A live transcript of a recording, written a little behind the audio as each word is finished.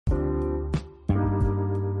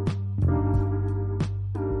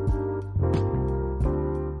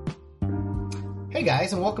Hey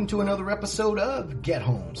guys, and welcome to another episode of Get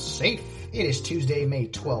Home Safe. It is Tuesday, May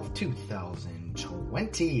 12th,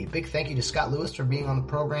 2020. Big thank you to Scott Lewis for being on the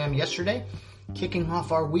program yesterday, kicking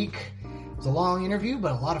off our week. It was a long interview,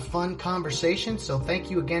 but a lot of fun conversation, so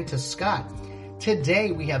thank you again to Scott.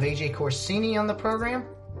 Today we have AJ Corsini on the program.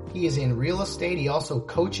 He is in real estate. He also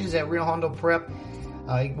coaches at Rio Hondo Prep.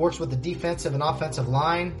 He works with the defensive and offensive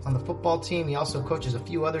line on the football team. He also coaches a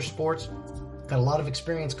few other sports. Got a lot of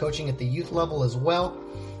experience coaching at the youth level as well.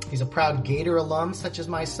 He's a proud Gator alum, such as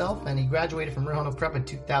myself, and he graduated from Rio Hondo Prep in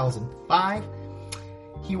 2005.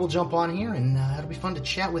 He will jump on here, and it'll be fun to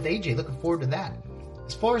chat with AJ. Looking forward to that.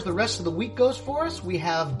 As far as the rest of the week goes for us, we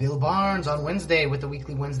have Bill Barnes on Wednesday with the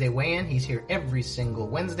weekly Wednesday weigh-in. He's here every single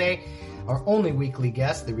Wednesday. Our only weekly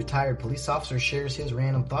guest, the retired police officer, shares his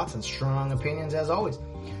random thoughts and strong opinions as always.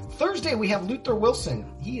 Thursday, we have Luther Wilson.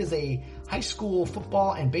 He is a high school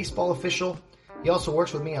football and baseball official. He also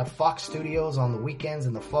works with me on Fox Studios on the weekends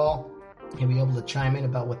in the fall. He'll be able to chime in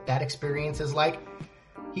about what that experience is like.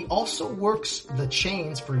 He also works the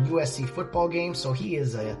chains for USC football games, so he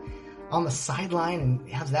is on the sideline and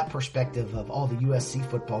has that perspective of all the USC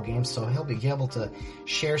football games, so he'll be able to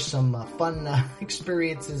share some fun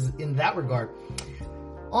experiences in that regard.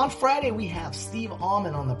 On Friday, we have Steve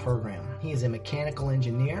Allman on the program. He is a mechanical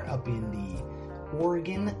engineer up in the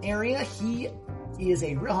Oregon area. He is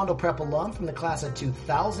a Rio Hondo Prep alum from the class of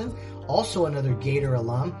 2000, also another Gator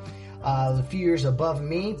alum. A few years above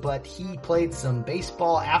me, but he played some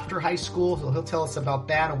baseball after high school, so he'll tell us about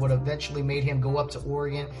that and what eventually made him go up to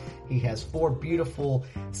Oregon. He has 4 beautiful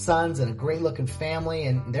sons and a great-looking family,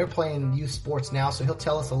 and they're playing youth sports now, so he'll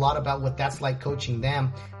tell us a lot about what that's like coaching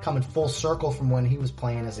them, coming full circle from when he was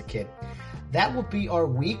playing as a kid. That will be our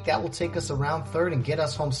week. That will take us around third and get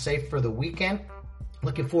us home safe for the weekend.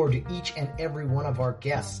 Looking forward to each and every one of our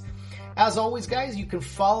guests. As always, guys, you can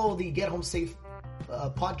follow the Get Home Safe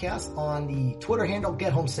podcast on the Twitter handle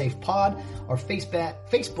Get Home Safe Pod. Our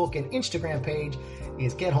Facebook and Instagram page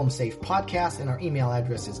is Get Home Safe Podcast, and our email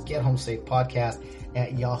address is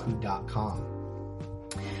gethomesafepodcast@yahoo.com.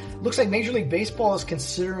 Looks like Major League Baseball is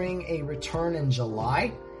considering a return in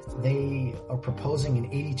July. They are proposing an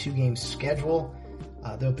 82-game schedule.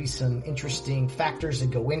 There'll be some interesting factors that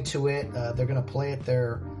go into it. They're going to play at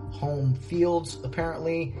their home fields,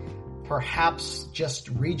 apparently, perhaps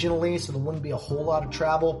just regionally, so there wouldn't be a whole lot of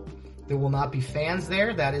travel. There will not be fans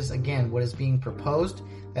there. That is, again, what is being proposed.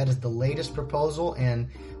 That is the latest proposal and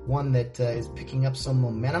one that is picking up some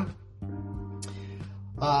momentum.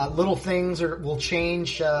 Little things will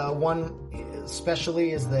change. One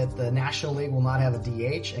especially is that the National League will not have a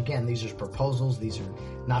DH. Again, these are proposals. These are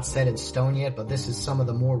not set in stone yet, but this is some of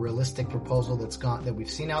the more realistic proposal that we've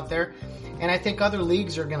seen out there. And I think other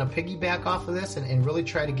leagues are going to piggyback off of this and really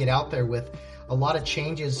try to get out there with a lot of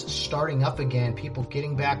changes starting up again, people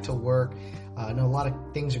getting back to work. I know a lot of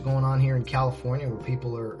things are going on here in California where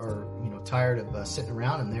people are tired of sitting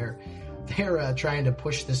around, and they're trying to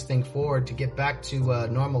push this thing forward to get back to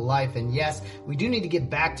normal life. And yes, we do need to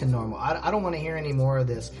get back to normal. I don't want to hear any more of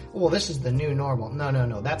this. Well, this is the new normal.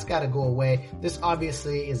 No. That's got to go away. This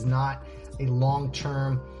obviously is not a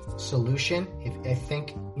long-term solution. I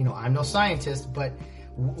think, I'm no scientist, but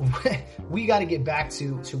we got to get back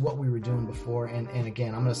to what we were doing before. And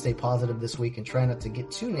again, I'm going to stay positive this week and try not to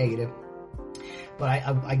get too negative. But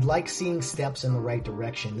I like seeing steps in the right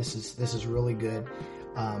direction. This is really good.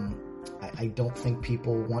 I don't think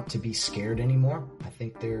people want to be scared anymore. I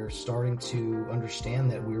think they're starting to understand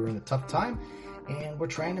that we were in a tough time and we're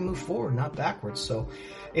trying to move forward, not backwards. So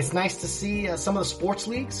it's nice to see some of the sports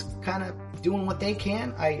leagues kind of doing what they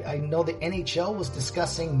can. I know the NHL was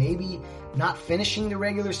discussing maybe not finishing the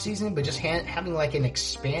regular season, but just having like an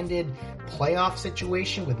expanded playoff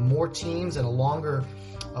situation with more teams and a longer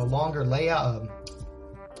layout,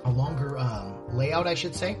 I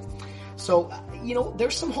should say. So,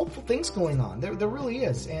 there's some hopeful things going on. There really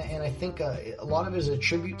is. And I think a lot of it is a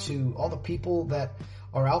tribute to all the people that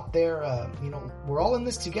are out there. We're all in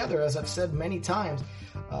this together, as I've said many times.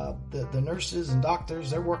 The nurses and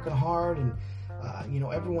doctors, they're working hard, and,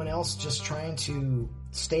 everyone else just trying to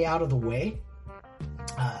stay out of the way.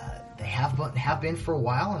 They have been for a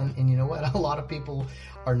while. And you know what? A lot of people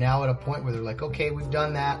are now at a point where they're like, okay, we've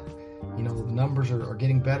done that. The numbers are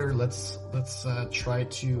getting better. Let's try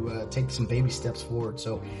to take some baby steps forward.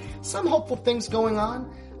 So some hopeful things going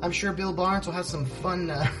on. I'm sure Bill Barnes will have some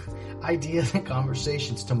fun ideas and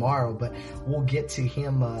conversations tomorrow, but we'll get to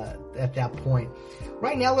him at that point.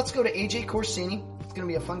 Right now, let's go to AJ Corsini. It's going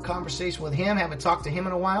to be a fun conversation with him. Haven't talked to him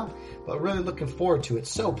in a while, but really looking forward to it.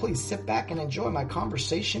 So please sit back and enjoy my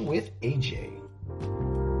conversation with AJ.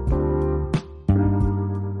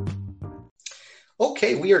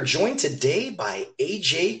 Okay, we are joined today by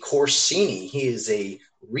AJ Corsini. He is a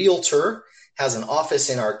realtor, has an office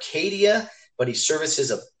in Arcadia, but he services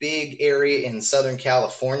a big area in Southern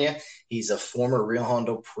California. He's a former Rio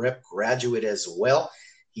Hondo Prep graduate as well.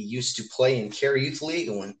 He used to play in Cary Youth League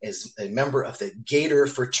and is a member of the Gator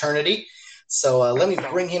fraternity. So let me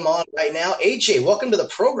bring him on right now. AJ, welcome to the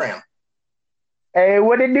program. Hey,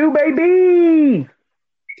 what it do, baby?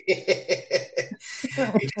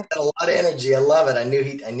 He's got a lot of energy. I love it. I knew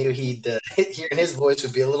he'd hearing his voice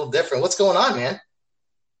would be a little different. What's going on, man?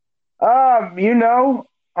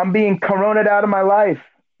 I'm being coroned out of my life.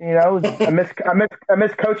 I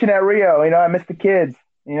miss coaching at Rio. I miss the kids.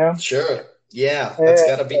 Sure. Yeah, Yeah,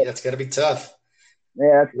 that's gotta be tough.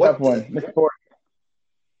 yeah, it's a tough What one. Miss sport.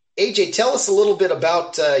 AJ, tell us a little bit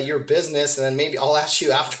about your business, and then maybe I'll ask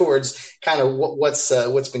you afterwards, kind of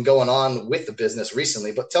what's been going on with the business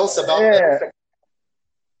recently. But tell us about that.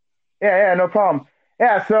 Yeah, yeah, no problem.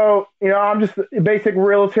 Yeah, so I'm just a basic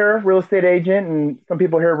realtor, real estate agent, and some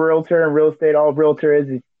people hear realtor and real estate. All realtor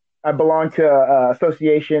is I belong to a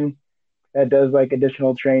association that does like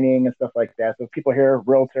additional training and stuff like that. So if people hear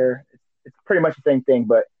realtor, it's pretty much the same thing,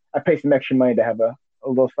 but I pay some extra money to have a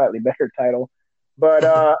little slightly better title. But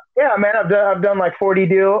yeah, man, I've done like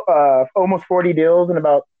almost 40 deals in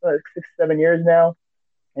about 6 7 years now,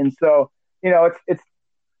 and so it's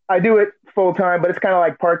I do it full time, but it's kind of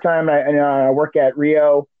like part time. I work at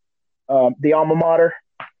Rio, the alma mater,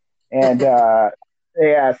 and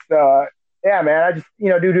yeah, so yeah, man, I just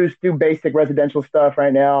do basic residential stuff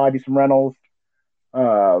right now. I do some rentals.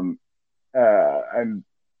 I'm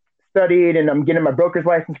studied, and I'm getting my broker's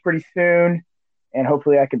license pretty soon, and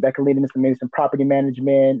hopefully that can lead into maybe some property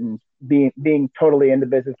management and being totally in the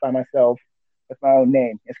business by myself with my own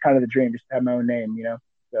name. It's kind of the dream, just to have my own name.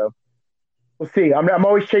 So we'll see. I'm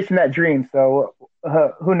always chasing that dream. So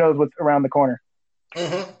who knows what's around the corner?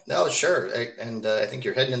 No, sure, and I think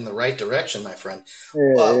you're heading in the right direction, my friend.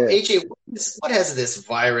 Yeah, AJ, what has this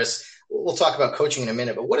virus? We'll talk about coaching in a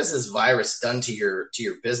minute, but what has this virus done to your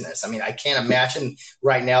business? I mean, I can't imagine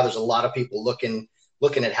right now. There's a lot of people looking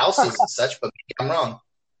at houses and such, but maybe I'm wrong.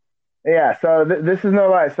 yeah. So this is no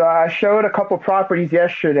lie. So I showed a couple properties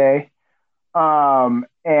yesterday, and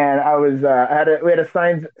we had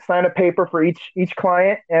to sign a paper for each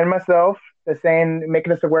client and myself, saying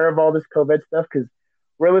making us aware of all this COVID stuff because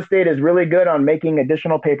real estate is really good on making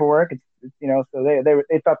additional paperwork. So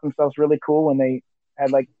they thought themselves really cool when they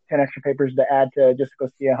had like 10 extra papers to add to just go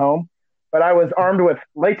see a home. But I was armed with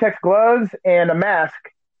latex gloves and a mask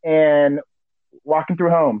and walking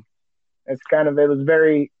through home. It was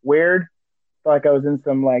very weird. Felt like I was in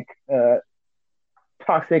some like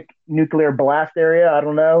toxic nuclear blast area. I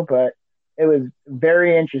don't know, but it was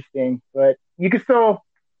very interesting. But people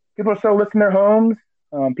are still listing their homes.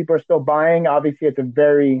 People are still buying. Obviously, it's a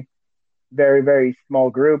very, very, very small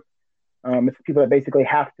group. It's people that basically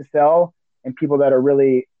have to sell and people that are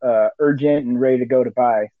really urgent and ready to go to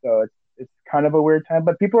buy. So it's kind of a weird time,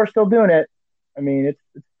 but people are still doing it. I mean, it's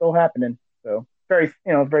still happening. So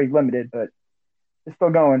very limited, but it's still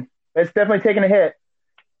going. It's definitely taking a hit.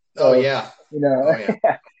 Oh So, yeah, you know, oh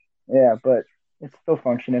yeah. yeah, but it's still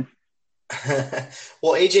functioning.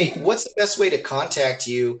 Well, AJ, what's the best way to contact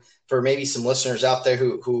you for maybe some listeners out there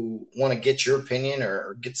who want to get your opinion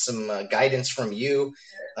or get some guidance from you?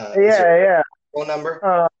 Is there Yeah, yeah. a phone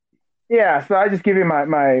number? Yeah, so I just give you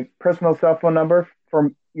my personal cell phone number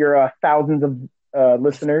from your thousands of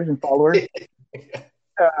listeners and followers.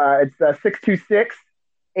 It's 626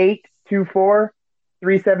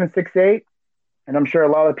 and I'm sure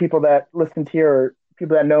a lot of people that listen to you or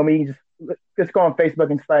people that know me just go on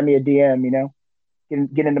Facebook and slide me a DM.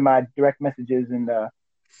 Get into my direct messages and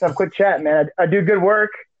have a quick chat, man. I do good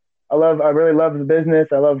work. I really love the business.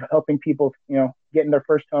 I love helping people, get in their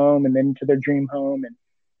first home and then into their dream home and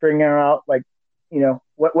figuring out like,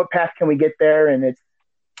 what path can we get there? And it's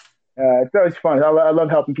always fun. I love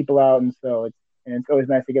helping people out, and so it's always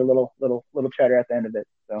nice to get a little chatter at the end of it.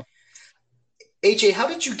 So AJ, how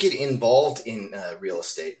did you get involved in real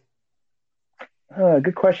estate?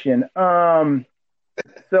 good question. So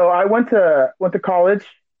I went to college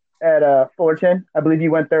at Fullerton. I believe you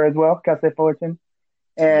went there as well, Cal State Fullerton.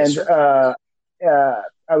 Yes, And sir.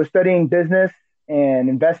 I was studying business and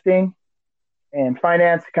investing and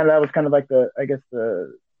finance. That was kind of like the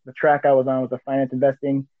track I was on was the finance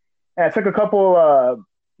investing. And I took a couple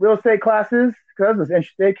real estate classes because I was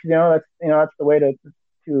interested. Because that's the way to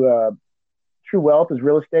true wealth is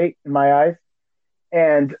real estate in my eyes.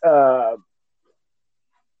 And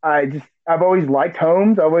I've always liked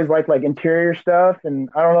homes. I always liked like interior stuff, and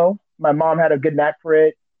I don't know. My mom had a good knack for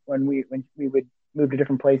it when we would moved to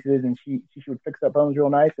different places, and she would fix up homes real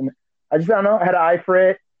nice. And I don't know, I had an eye for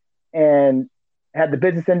it and had the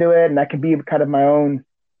business into it, and I could be kind of my own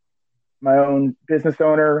business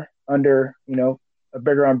owner under, a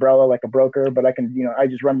bigger umbrella like a broker, but I can, I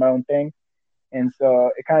just run my own thing. And so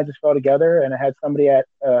it kind of just fell together, and I had somebody at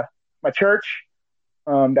my church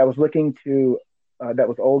that was looking to, that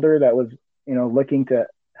was older, that was, looking to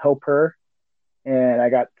help her. And I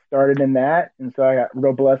got started in that. And so I got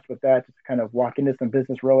real blessed with that, just kind of walk into some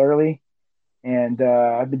business real early. And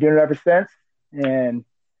I've been doing it ever since. And,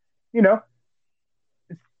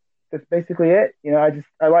 that's basically it.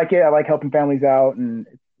 I like it. I like helping families out, and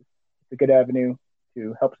it's a good avenue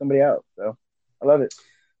to help somebody out. So I love it.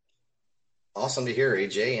 Awesome to hear,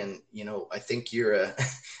 AJ. And, I think you're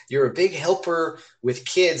a big helper with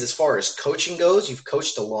kids as far as coaching goes. You've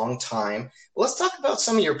coached a long time. Well, let's talk about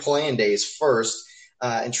some of your playing days first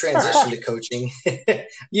and transition to coaching.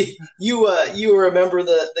 You remember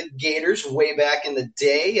the Gators way back in the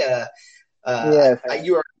day. Yes.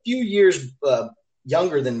 You are a few years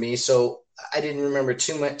younger than me, so I didn't remember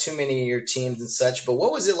too many of your teams and such. But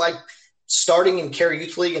what was it like starting in Cary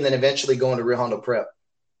Youth League and then eventually going to Rio Hondo Prep?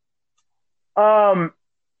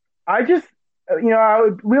 I just,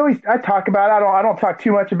 I talk about it. I don't talk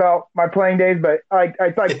too much about my playing days, but I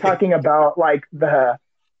like talking about like the,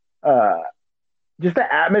 just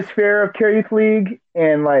the atmosphere of Cary Youth League.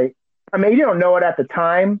 And like, I mean, you don't know it at the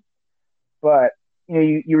time, but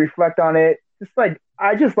you reflect on it. Just like,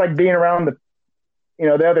 I just like being around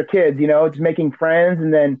the other kids, just making friends,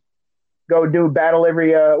 and then go do battle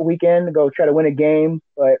every weekend, go try to win a game.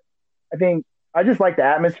 But I think I just like the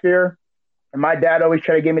atmosphere. And my dad always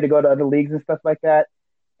tried to get me to go to other leagues and stuff like that,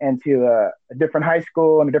 and to a different high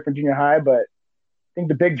school and a different junior high. But I think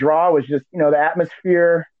the big draw was just, the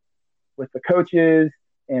atmosphere with the coaches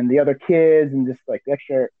and the other kids, and just like the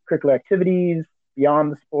extracurricular activities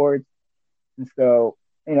beyond the sports. And so,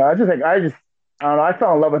 I don't know, I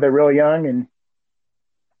fell in love with it real young, and,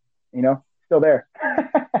 still there.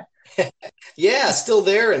 Yeah, still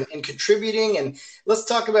there and contributing. And let's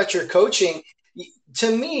talk about your coaching.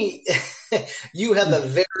 To me, you have a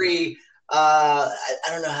very, I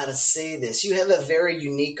don't know how to say this. You have a very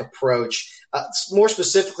unique approach. More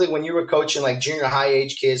specifically, when you were coaching like junior high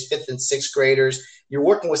age kids, 5th and 6th graders, you're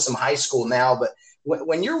working with some high school now. But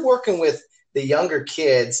when you're working with the younger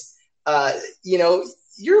kids,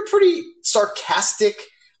 you're a pretty sarcastic,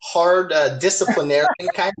 hard disciplinarian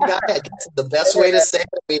kind of guy. I guess is the best way to say it.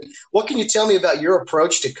 I mean, what can you tell me about your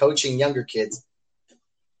approach to coaching younger kids?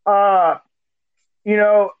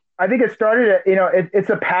 I think it started it's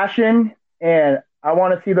a passion, and I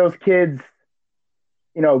want to see those kids,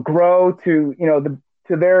 grow to,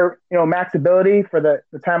 to their, max ability for the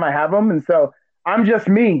time I have them. And so I'm just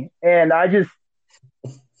me, and I'm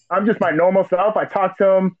just my normal self. I talk to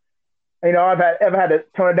them, I've had to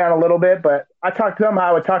tone it down a little bit, but I talk to them how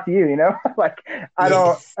I would talk to you, like I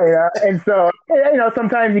don't, and so,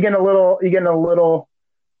 sometimes you get in a little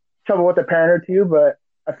trouble with the parent or two, but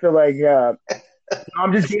I feel like,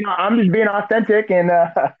 I'm just being authentic, and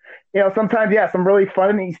sometimes some really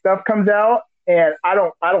funny stuff comes out, and I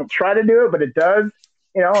don't try to do it, but it does.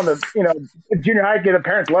 The junior high kid, the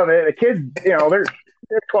parents love it. The kids, they're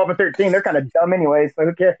 12 and 13, they're kind of dumb anyway, so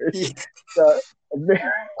who cares? It's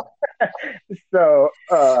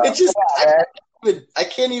just I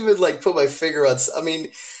can't even like put my finger on. I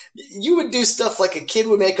mean, you would do stuff like a kid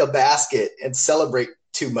would make a basket and celebrate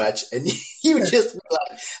too much, and you would just be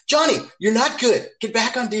like, Johnny, you're not good. Get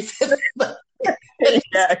back on defense.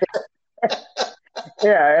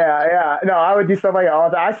 Yeah. No, I would do stuff like that all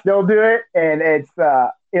the time. I still do it, and it's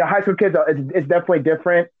high school kids. It's definitely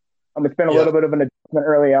different. It's been a little bit of an adjustment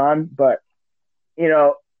early on, but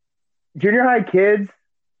junior high kids,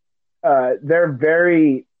 they're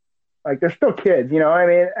very they're still kids. I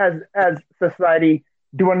mean, as society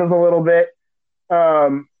dwindles a little bit.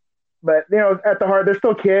 But, at the heart, they're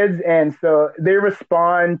still kids, and so they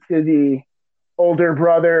respond to the older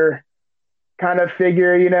brother kind of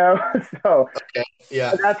figure, So okay.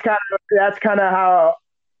 Yeah, that's kind of how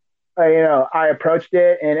I approached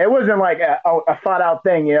it, and it wasn't like a thought out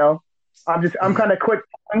thing, I'm kind of quick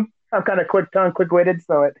tongue, quick witted,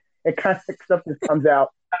 so it kind of stuff just comes out.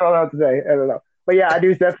 I don't know what to say. I don't know. But yeah, I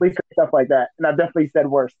do definitely say stuff like that, and I've definitely said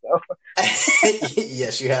worse. So.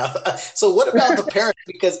 Yes, you have. So what about the parents?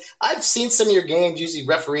 Because I've seen some of your games, usually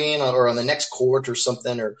refereeing or on the next court or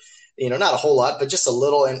something, or not a whole lot, but just a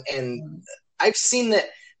little. And I've seen that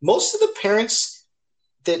most of the parents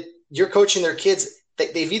that you're coaching their kids,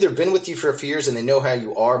 they've either been with you for a few years and they know how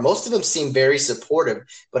you are. Most of them seem very supportive.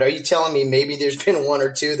 But are you telling me maybe there's been one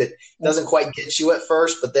or two that doesn't quite get you at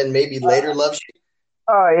first, but then maybe later loves you?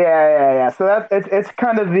 Oh yeah. So that's it's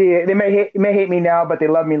kind of they may hate me now, but they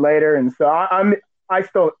love me later, and so I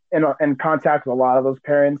still in contact with a lot of those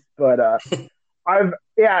parents. But I've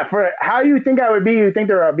for how you think I would be, you think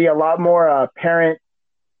there would be a lot more parent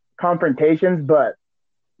confrontations, but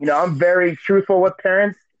I'm very truthful with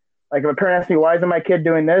parents. Like if a parent asks me why isn't my kid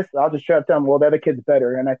doing this, I'll just shut up to them. Well, the other kid's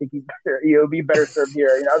better, and I think he's better. He'll be better served here.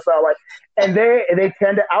 So like, and they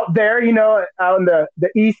tend to out there, out in the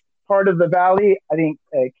east part of the valley. I think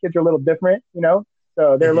kids are a little different, so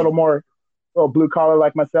they're a Hmm. little blue collar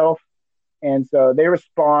like myself, and so they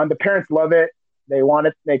respond. The parents love it. They want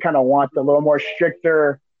it. They kind of want the little more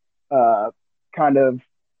stricter, kind of,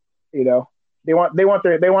 you know, they want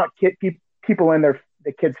people in the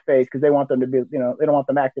kids' face because they want them to be, they don't want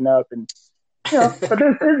them acting up and but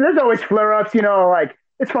there's always flare ups, like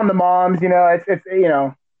it's from the moms, it's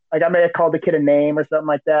like I may have called the kid a name or something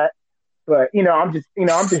like that, but I'm just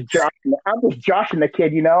joshing the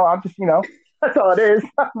kid, I'm just that's all it is.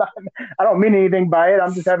 I don't mean anything by it.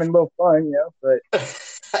 I'm just having a little fun, but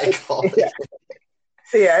I it's call it.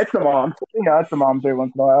 it's the moms, it's the moms every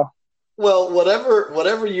once in a while. Well,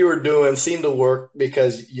 whatever you were doing seemed to work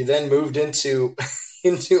because you then moved into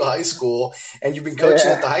into high school and you've been coaching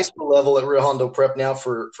at Yeah. the high school level at Rio Hondo Prep now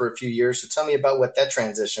for a few years. So tell me about what that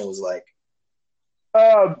transition was like.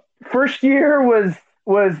 Uh, First year was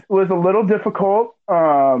a little difficult.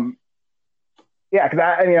 Yeah,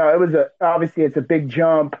 because it was obviously it's a big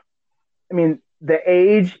jump. I mean, the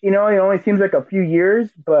age, it only seems like a few years,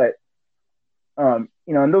 but in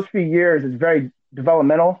those few years, it's very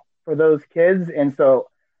developmental for those kids, and so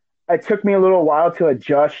it took me a little while to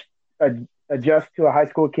adjust to a high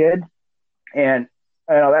school kid, and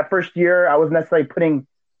that first year, I wasn't necessarily putting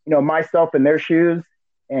myself in their shoes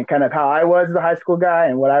and kind of how I was as a high school guy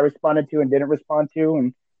and what I responded to and didn't respond to,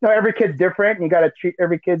 and every kid's different, and you got to treat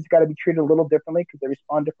every kid's got to be treated a little differently because they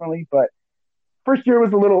respond differently. But first year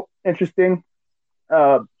was a little interesting,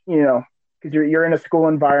 because you're in a school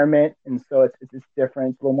environment, and so it's just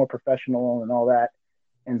different. It's a little more professional and all that.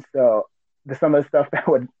 And so some of the stuff that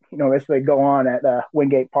would necessarily go on at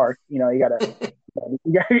Wingate Park, it's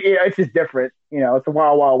just different. It's a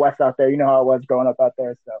wild, wild west out there. You know how it was growing up out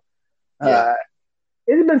there. So Yeah.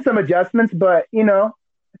 it's been some adjustments, but I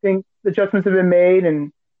think the adjustments have been made,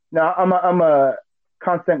 and I'm a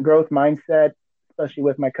constant growth mindset, especially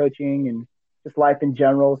with my coaching and just life in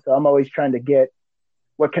general. So I'm always trying to get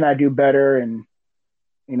what can I do better, and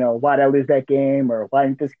why did I lose that game, or why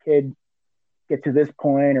didn't this kid get to this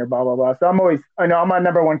point, or blah blah blah. So I know I'm my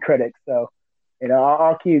number one critic. So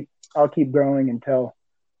I'll keep growing until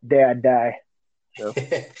day I die. So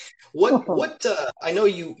what I know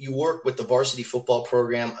you work with the varsity football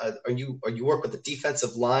program. Are you work with the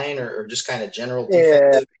defensive line or just kind of general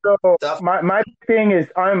yeah. defensive So stuff? my thing is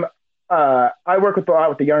I work with a lot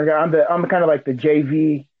with the younger guy. I'm kind of like the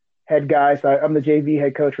JV head guy. So I'm the JV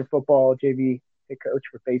head coach for football, JV head coach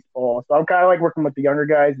for baseball. So I'm kind of like working with the younger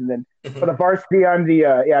guys, and then for the varsity, I'm the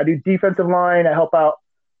I do defensive line. I help out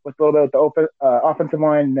with a little bit with the offensive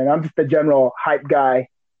line, and then I'm just the general hype guy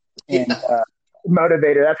and Yeah.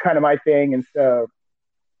 motivator. That's kind of my thing, and so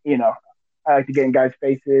you know I like to get in guys'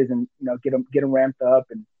 faces and get them ramped up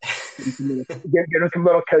and get them some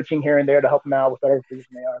little coaching here and there to help them out with whatever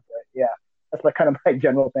position they are. But yeah, that's like kind of my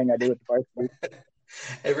general thing I do with the varsity.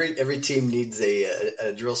 Every team needs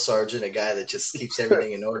a drill sergeant, a guy that just keeps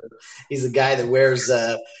everything in order. He's the guy that wears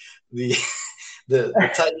the the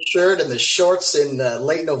tight shirt and the shorts in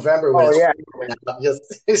late November when Oh it's yeah,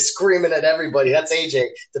 just screaming at everybody. That's AJ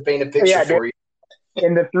to paint a picture yeah, dude. for you.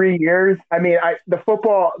 In the 3 years, I mean, the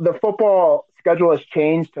football schedule has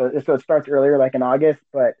changed, so it starts earlier, like in August.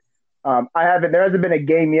 But there hasn't been a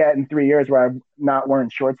game yet in 3 years where I'm not wearing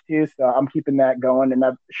shorts too. So I'm keeping that going, and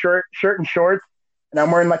I've shirt and shorts, and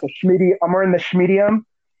I'm wearing like a schmidi. I'm wearing the schmedium.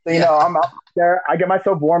 So Yeah. I'm out there. I get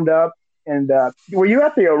myself warmed up. And were you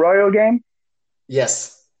at the Arroyo game,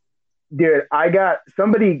 Yes. dude? I got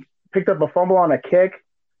somebody picked up a fumble on a kick.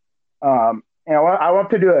 And I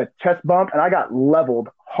went to do a chest bump, and I got leveled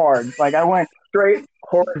hard. Like I went straight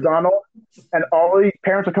horizontal, and all these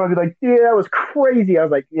parents are coming to be like, "Yeah, that was crazy." I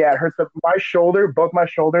was like, "Yeah, it hurts." My shoulder, both my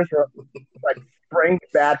shoulders are like sprained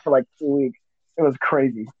bad for like 2 weeks. It was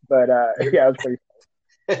crazy, but You're yeah, it was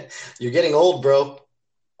pretty. you're getting old, bro.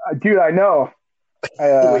 Dude, I know.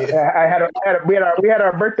 We- We had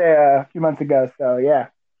our birthday a few months ago, so yeah.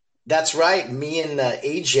 That's right. Me and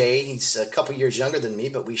AJ, he's a couple years younger than me,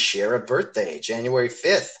 but we share a birthday, January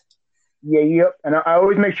 5th. Yeah, yep. And I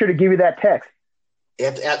always make sure to give you that text.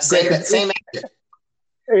 Same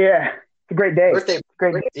Yeah, it's a great day. birthday.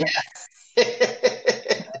 Great day. Yeah.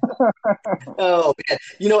 Oh man,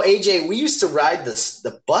 AJ, we used to ride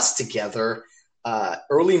the bus together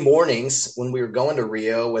early mornings when we were going to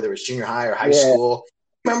Rio, whether it was junior high or high Yeah, school.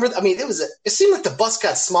 Remember, I mean, it seemed like the bus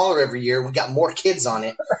got smaller every year. We got more kids on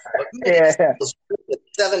it, but man, yeah, it was at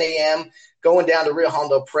 7 a.m. going down to Rio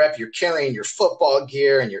Hondo Prep. You're carrying your football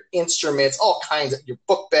gear and your instruments, all kinds of your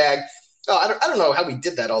book bag. Oh, I don't know how we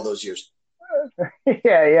did that all those years.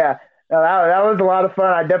 yeah, yeah. No, that was a lot of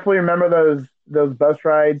fun. I definitely remember those bus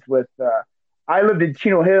rides with. I lived in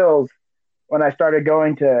Chino Hills when I started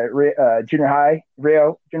going to junior high,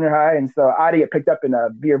 Rio Junior High, and so I'd get picked up in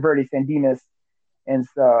Villa Verde, San Dimas, and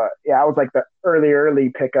so yeah, I was like the early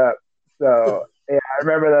pickup. So yeah, I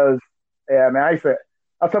remember those. Yeah, man, I used to.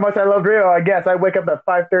 That's how much I loved Rio. I guess I wake up at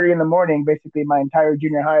 5:30 in the morning, basically my entire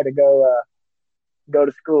junior high to go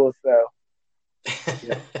to school. So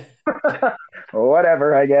yeah.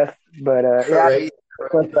 Whatever, I guess. But yeah, Right.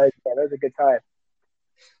 that was a good time.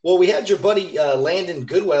 Well, we had your buddy Landon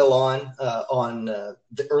Goodwell on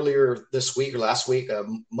the earlier this week or last week,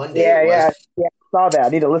 Monday Yeah, it was. yeah, yeah. Saw that. I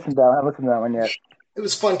need to listen to that. I haven't listened to that one yet. It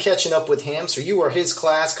was fun catching up with him. So you were his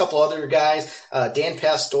class, a couple other guys, Dan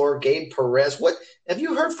Pastor, Gabe Perez. What have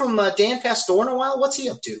you heard from Dan Pastor in a while? What's he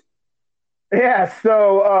up to? Yeah,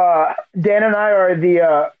 so Dan and I are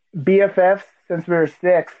the BFFs since we were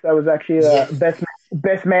six. I was actually Yeah, the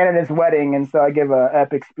best man at his wedding, and so I give an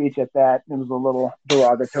epic speech at that. It was a little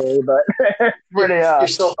derogatory, but you're, pretty you're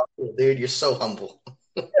so humble, dude. You're so humble.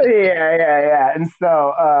 yeah. And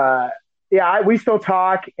so yeah, we still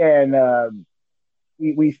talk and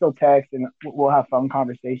we still text and we'll have fun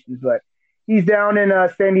conversations. But he's down in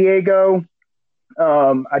San Diego.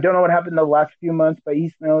 I don't know what happened the last few months, but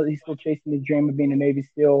he's still chasing his dream of being a Navy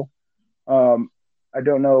SEAL. I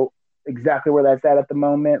don't know exactly where that's at the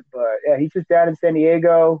moment, but yeah, he's just down in San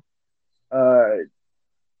Diego, doing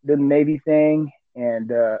the Navy thing,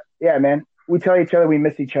 and yeah, man, we tell each other we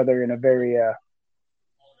miss each other in a very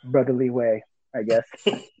brotherly way, I guess.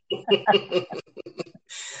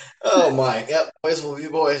 Oh my, yep, boys will be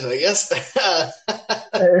boys, I guess.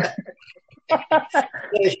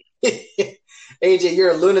 AJ,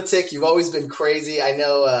 you're a lunatic. You've always been crazy. I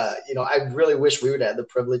know. I really wish we would have the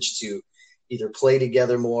privilege to either play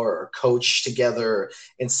together more or coach together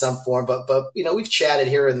in some form. But we've chatted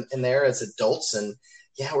here and there as adults, and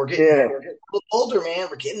yeah, Yeah, we're getting a little older, man.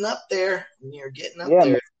 We're getting up there. You're getting up yeah,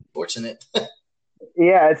 there. Fortunate.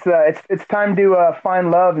 yeah. It's time to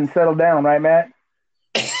find love and settle down, right, Matt?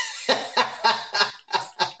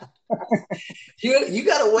 You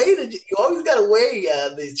got a way to. You always got a way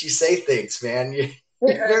that you say things, man. You're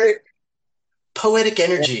very poetic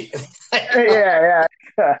energy. Yeah,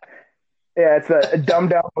 yeah. Yeah, it's a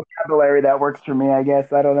dumbed down vocabulary that works for me, I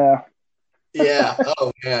guess. I don't know. Yeah.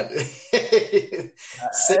 Oh man.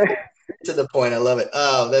 Simple to the point. I love it.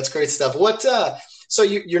 Oh, that's great stuff. What? So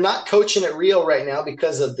you're not coaching at Rio right now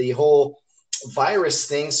because of the whole virus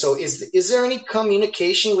thing. So is there any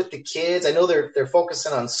communication with the kids? I know they're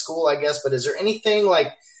focusing on school, I guess, but is there anything like,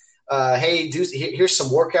 hey, here's some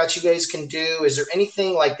workouts you guys can do? Is there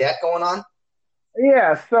anything like that going on?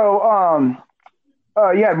 Yeah, so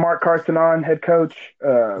yeah, Mark Carson on, head coach,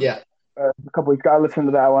 Yeah. a couple weeks ago. I listened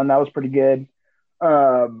to that one. That was pretty good.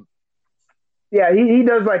 Um, yeah, he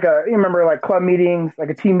does you remember like club meetings, like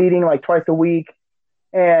a team meeting like twice a week,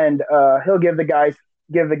 and he'll give the guys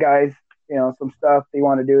some stuff they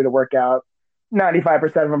want to do to work out. 95%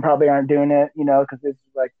 of them probably aren't doing it, because this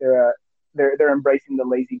is like they're embracing the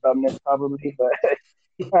lazy bumness probably, but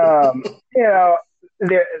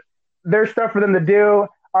there there's stuff for them to do.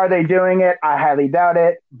 Are they doing it? I highly doubt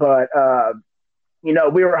it, but we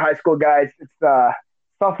were high school guys. It's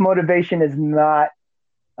self motivation is not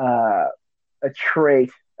a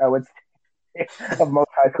trait, I would say, of most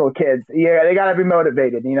high school kids. Yeah, they gotta be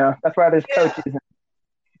motivated. That's why there's Yeah.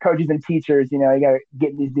 coaches and teachers. You gotta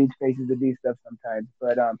get in these dudes' faces to do stuff sometimes.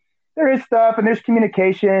 But there is stuff and there's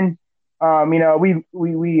communication. We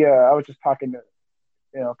I was just talking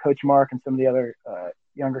to Coach Mark and some of the other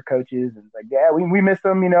younger coaches, and like, yeah, we miss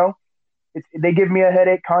them. They give me a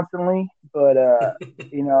headache constantly, but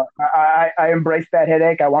I embrace that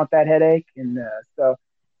headache. I want that headache, and so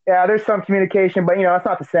yeah, there's some communication, but it's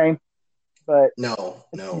not the same. But No,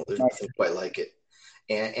 there's nice. nothing quite like it.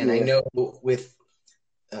 And I Yeah, know with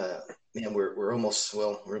man, we're almost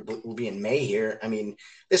we'll be in May here. I mean,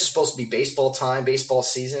 this is supposed to be baseball time, baseball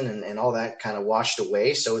season, and all that kind of washed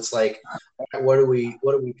away. So it's like, what are we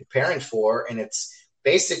preparing for? And it's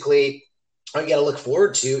basically all you got to look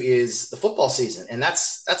forward to is the football season, and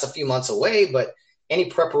that's a few months away. But any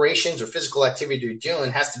preparations or physical activity you're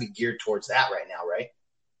doing has to be geared towards that right now, right?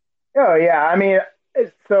 oh yeah. I mean,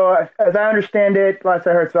 So as I understand it, last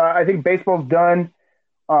I heard, so I think baseball's done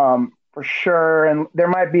for sure, and there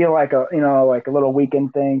might be like like a little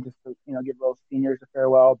weekend thing just to give those seniors a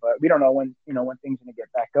farewell, but we don't know when things are gonna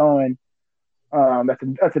get back going.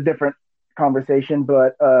 That's a different conversation,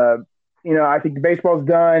 but I think baseball's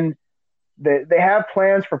done. They have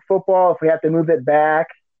plans for football if we have to move it back,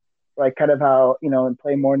 like kind of how and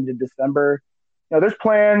play more into December. There's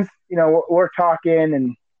plans. We're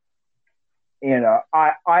talking, and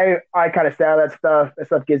I kind of stay out of that stuff. That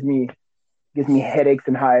stuff gives me headaches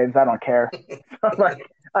and hives. I don't care. So, like,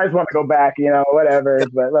 I just want to go back, whatever.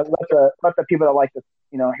 But let the people that like to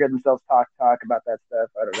hear themselves talk about that stuff.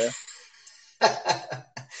 I don't know.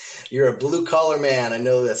 You're a blue collar man. I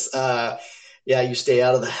know this. Yeah, you stay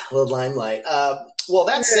out of the limelight. Well,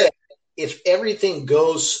 that said, if everything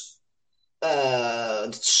goes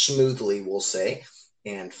smoothly, we'll say,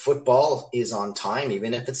 and football is on time,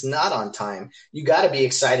 even if it's not on time, you got to be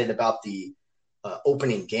excited about the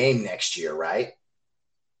opening game next year, right?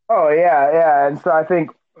 Oh yeah. And so I think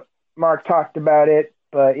Mark talked about it,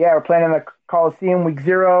 but yeah, we're playing in the Coliseum week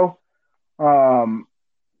 0,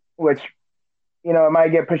 which it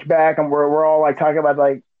might get pushed back, and we're all like talking about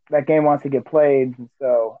like that game wants to get played. And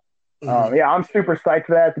so yeah, I'm super psyched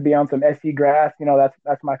for that, to be on some SC grass.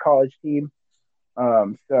 That's my college team.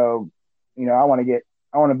 So I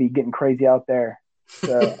want to be getting crazy out there.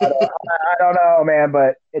 So I don't know, man,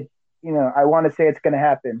 but I want to say it's going to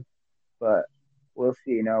happen, but we'll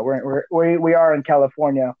see. We are in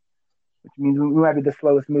California, which means we might be the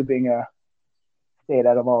slowest moving state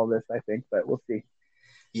out of all of this, I think, but we'll see.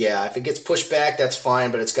 Yeah, if it gets pushed back, that's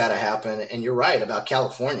fine, but it's got to happen. And you're right about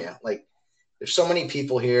California. Like, there's so many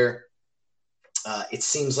people here. It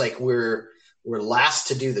seems like we're last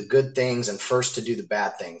to do the good things and first to do the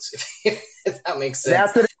bad things. If that makes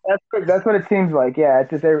sense. That's what it seems like. Yeah,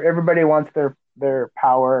 it's just everybody wants their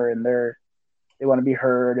power, and they want to be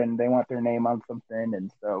heard, and they want their name on something, and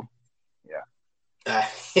so yeah. I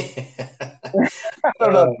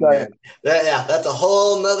don't know. That's a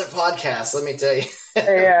whole nother podcast, let me tell you.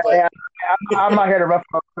 Yeah. I'm not here to ruffle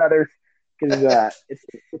my feathers, because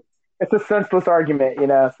it's a senseless argument,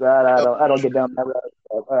 so I don't get down that road.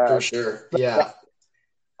 So, for sure. Yeah.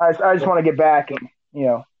 I just want to get back and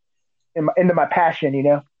into my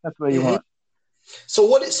passion. That's what you want. So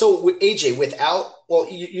AJ,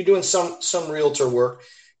 you're doing some realtor work,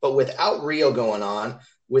 but without Rio going on,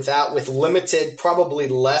 with limited, probably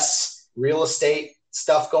less real estate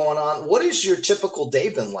stuff going on, what is your typical day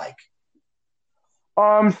been like?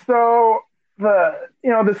 So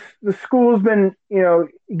the school's been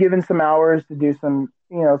given some hours to do some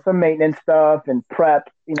maintenance stuff and prep,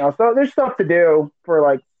 so there's stuff to do for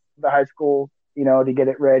like the high school, to get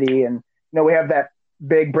it ready, and we have that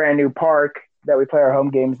big brand new park that we play our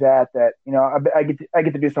home games at, that I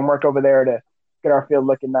get to do some work over there to get our field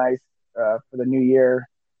looking nice for the new year.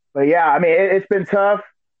 But yeah, I mean, it's been tough.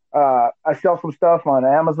 I sell some stuff on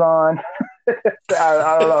Amazon.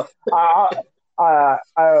 I don't know.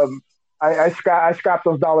 I scrap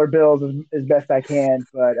those dollar bills as best I can.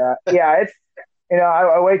 But yeah, it's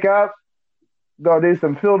I wake up, go do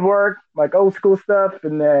some field work, like old school stuff,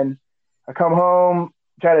 and then I come home,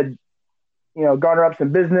 try to garner up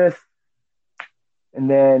some business. And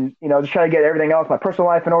then, just try to get everything else, my personal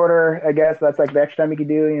life in order, I guess. That's like the extra time you can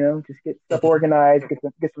do, just get stuff organized, get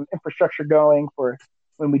some infrastructure going for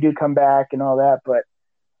when we do come back and all that. But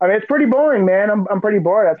I mean, it's pretty boring, man. I'm pretty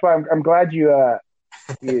bored. That's why I'm glad you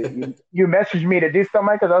messaged me to do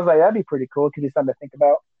something, because I was like, that'd be pretty cool. It could be something to think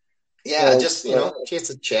about. Yeah, just a chance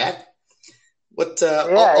to chat. What?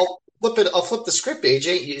 I'll flip the script,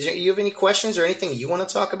 AJ. You have any questions or anything you want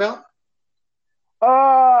to talk about?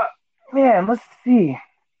 Man, let's see.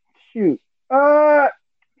 Shoot. Man,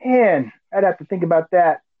 I'd have to think about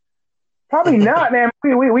that. Probably not, man.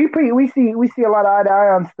 We see a lot of eye to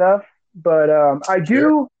eye on stuff, but I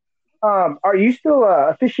do. Are you still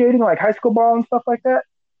officiating like high school ball and stuff like that?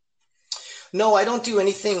 No, I don't do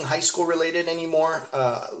anything high school related anymore.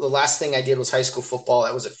 The last thing I did was high school football.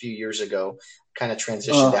 That was a few years ago. Kind of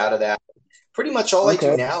transitioned out of that. Pretty much all I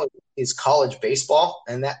do now is college baseball,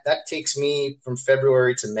 and that takes me from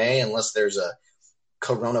February to May, unless there's a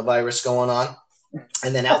coronavirus going on.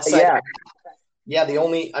 And then outside,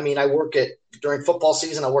 I work during football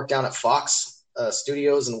season. I work down at Fox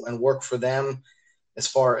Studios and work for them as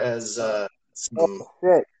far as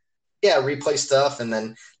replay stuff. And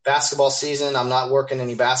then basketball season, I'm not working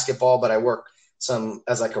any basketball, but I work some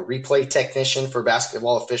as like a replay technician for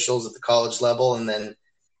basketball officials at the college level. And then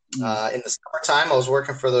in the summertime, I was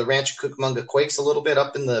working for the Rancho Cucamonga Quakes a little bit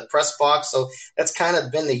up in the press box. So that's kind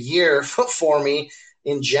of been the year for me.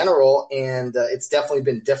 in general, and it's definitely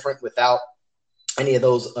been different without any of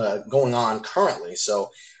those going on currently.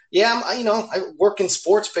 So, yeah, I work in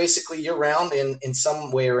sports basically year round in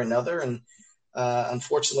some way or another, and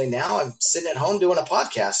unfortunately now I'm sitting at home doing a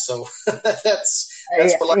podcast. So that's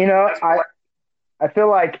for I feel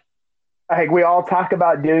like we all talk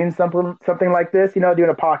about doing something like this, doing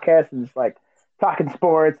a podcast and just like talking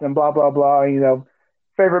sports and blah blah blah,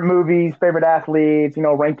 favorite movies, favorite athletes,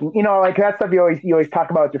 ranking, like that stuff you always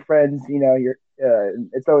talk about with your friends,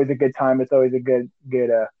 it's always a good time. It's always a good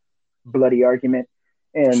bloody argument.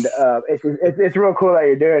 And it's real cool that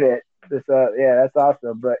you're doing it. Yeah, that's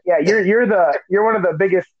awesome. But yeah, you're one of the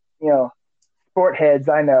biggest, sport heads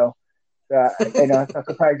I know. I'm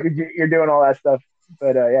surprised you're doing all that stuff.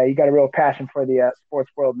 But yeah, you got a real passion for the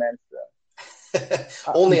sports world, man. So.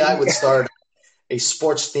 Only I would start a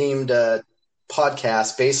sports themed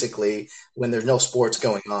podcast basically when there's no sports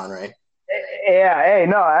going on, right? Yeah. Hey,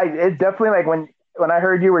 no, it's definitely like when I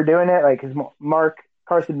heard you were doing it, like his Mark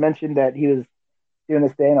Carson mentioned that he was doing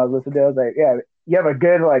this thing, I was listening to it. I was like, yeah, you have a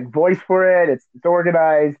good like voice for it. It's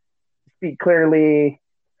organized, speak clearly,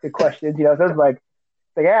 good questions. So it's like,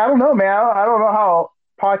 yeah, I don't know, man. I don't know how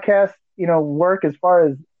podcasts, work as far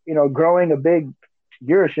as growing a big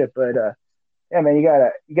viewership, but yeah, man, you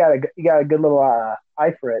got a good little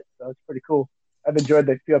eye for it. So it's pretty cool. I've enjoyed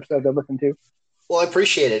the few episodes I've listened to. Well, I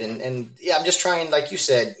appreciate it, and yeah, I'm just trying. Like you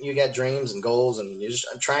said, you got dreams and goals, and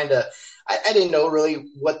I'm trying to. I didn't know really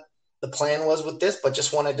what the plan was with this, but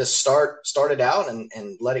just wanted to start it out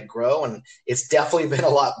and let it grow. And it's definitely been a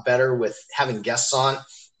lot better with having guests on,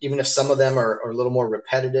 even if some of them are a little more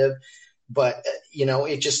repetitive. But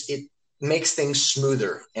it makes things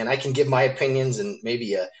smoother, and I can give my opinions and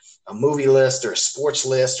maybe a movie list or a sports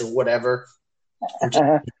list or whatever, or just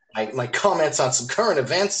my comments on some current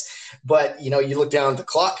events. But you look down at the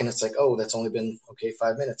clock and it's like, oh, that's only been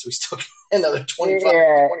 5 minutes. We still got another 25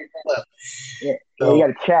 left. Yeah. So, you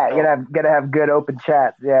got to chat. You got to have good open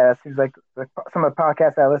chats. Yeah, it seems like some of the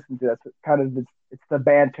podcasts I listen to, that's kind of it's the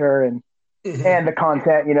banter and the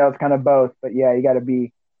content. It's kind of both. But yeah, you got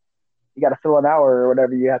to fill an hour or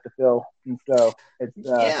whatever you have to fill. And so it's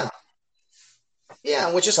yeah,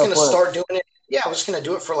 and we're just going to start doing it. Yeah, I was going to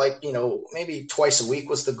do it for maybe twice a week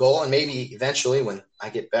was the goal. And maybe eventually when I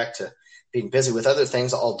get back to being busy with other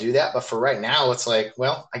things, I'll do that. But for right now, it's like,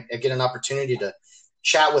 well, I get an opportunity to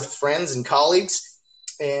chat with friends and colleagues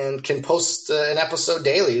and can post an episode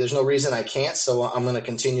daily. There's no reason I can't. So I'm going to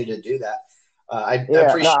continue to do that. I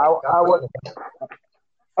appreciate it.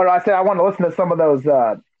 I said I want to listen to some of those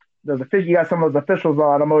you got some of those officials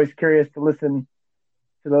on. I'm always curious to listen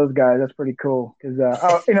to those guys. That's pretty cool because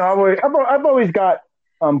I've always got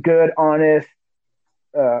good, honest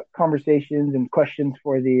conversations and questions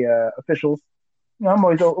for the officials. I'm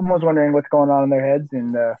always wondering what's going on in their heads,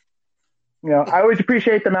 and I always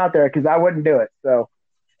appreciate them out there because I wouldn't do it. So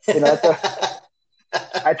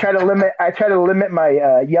I try to limit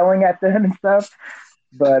my yelling at them and stuff,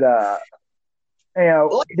 but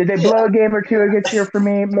did they blow a game or two against here for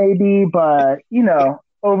me? Maybe, but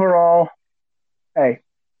overall, hey,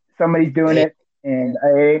 somebody's doing it, and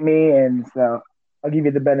it ain't me, and so I'll give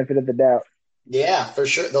you the benefit of the doubt. Yeah, for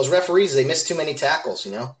sure. Those referees, they miss too many tackles,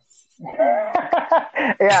 Yeah,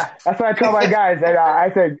 that's what I tell my guys. And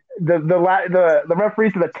I said the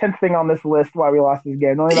referees are the 10th thing on this list why we lost this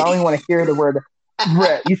game. I only want to hear the word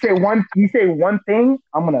 "Brett." You say one thing,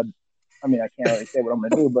 I can't really say what I'm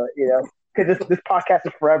gonna do, but because this podcast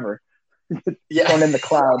is forever. It's going in the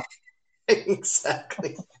cloud.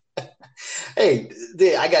 Exactly. Hey,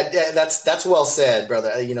 that's well said,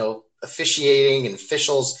 brother. Officiating and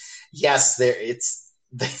officials, yes, they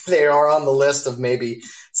are on the list of maybe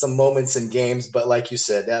some moments in games, but like you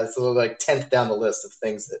said, that's like 10th down the list of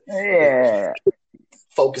things that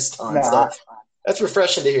focused on. No, so that's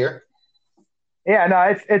refreshing to hear. Yeah,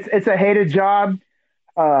 no, it's a hated job.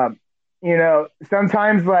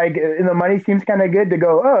 Sometimes like the money seems kind of good to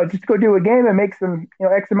go, just go do a game and make some,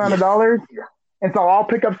 X amount of dollars. And so I'll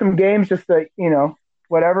pick up some games just to,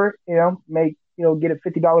 whatever, make, get a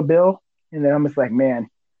 $50 bill. And then I'm just like, man,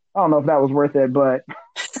 I don't know if that was worth it, but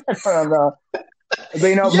I don't know. But,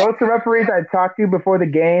 most of the referees I talked to before the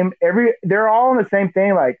game, they're all on the same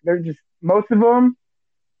thing. Like they're just, most of them,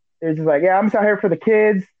 they're just like, yeah, I'm just out here for the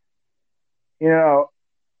kids. The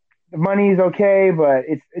money's okay, but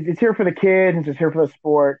it's here for the kids. It's just here for the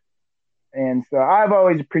sport. And so I've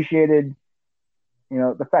always appreciated,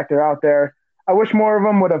 the fact they're out there. I wish more of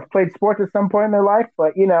them would have played sports at some point in their life,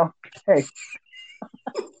 but hey.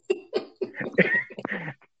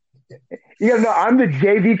 You guys know I'm the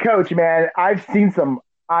JV coach, man. I've seen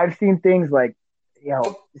things like,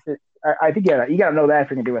 I think you got to know that if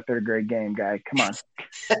you're gonna do a third grade game, guy. Come on.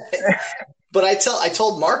 But I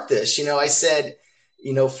told Mark this. I said,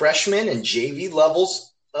 freshmen and JV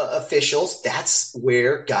levels officials, that's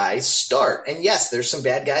where guys start. And yes, there's some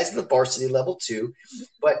bad guys at the varsity level too,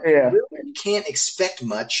 but Yeah. you really can't expect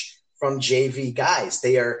much from JV guys.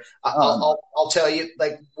 They are. I'll tell you,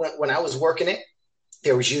 like when I was working it,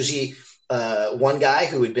 there was usually one guy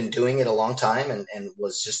who had been doing it a long time and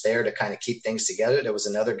was just there to kind of keep things together. There was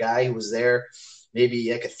another guy who was there,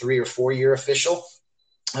 maybe like a 3 or 4 year official.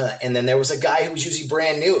 And then there was a guy who was usually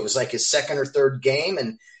brand new. It was like his second or third game.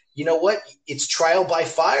 And you know what? It's trial by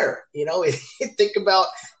fire. Think about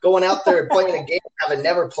going out there and playing a game having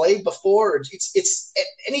never played before. It's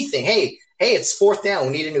anything. Hey, it's fourth down.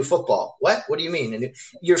 We need a new football. What do you mean? And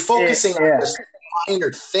you're focusing on just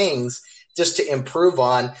minor things just to improve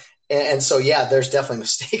on. And so, yeah, there's definitely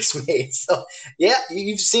mistakes made. So, yeah,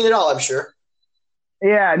 you've seen it all, I'm sure.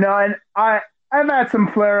 Yeah, no, and I've had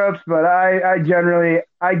some flare-ups, but I generally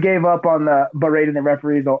gave up on berating the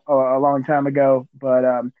referees a long time ago. But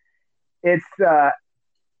it's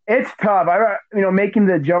tough. Making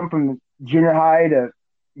the jump from junior high to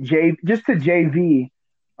JV,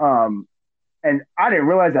 and I didn't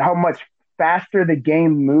realize how much faster the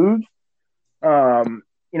game moves.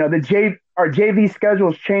 Our JV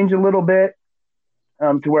schedules change a little bit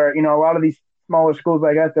to where a lot of these smaller schools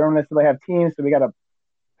like us, they don't necessarily have teams, so we got to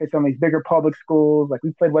play some of these bigger public schools. Like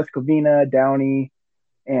we played West Covina, Downey,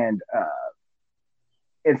 and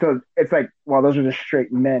so it's like, well, those are just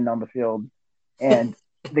straight men on the field, and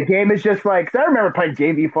the game is just like. Cause I remember playing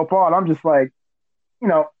JV football, and I'm just like,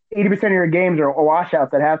 80% of your games are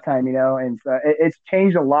washouts at halftime, and so it's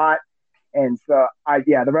changed a lot. And so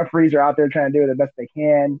the referees are out there trying to do the best they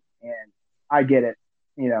can, and I get it.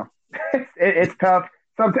 It's tough.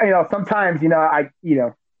 Sometimes, it's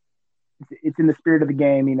in the spirit of the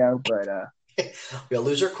game, but we'll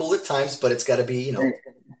lose our cool at times, but it's got to be,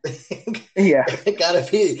 yeah, it got to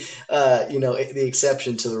be, the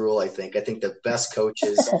exception to the rule. I think the best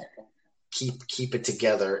coaches keep it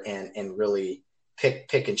together and really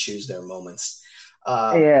pick and choose their moments.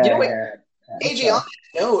 AJ,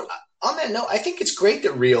 on that note, I think it's great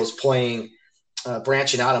that Real's playing,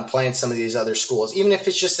 branching out and playing some of these other schools, even if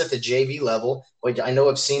it's just at the JV level. I know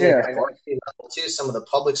I've seen it at the varsity level too, some of the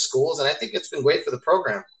public schools, and I think it's been great for the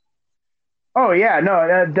program. Oh yeah,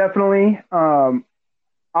 no, definitely. I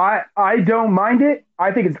don't mind it.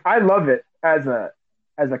 I love it as a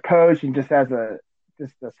coach and just as a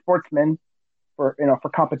sportsman for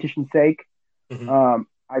competition's sake. Mm-hmm.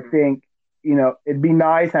 I think it'd be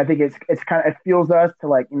nice. I think it's kind of, it fuels us to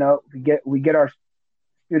like, we get our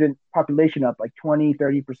student population up like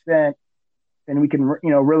 20-30%, and we can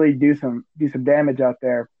really do some damage out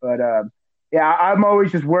there. But I'm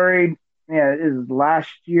always just worried. Yeah, it is last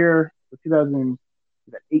year,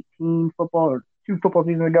 2018 football, or 2 football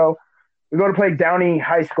seasons ago. We go to play Downey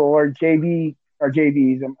High School or JVs,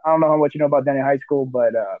 and I don't know how much you know about Downey High School,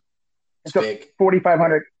 but it's big.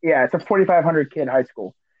 4,500. Yeah, it's a 4,500 kid high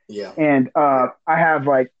school. Yeah. And I have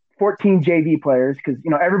like 14 JV players because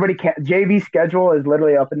everybody can't. JV schedule is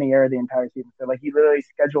literally up in the air the entire season. So like you literally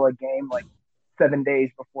schedule a game like 7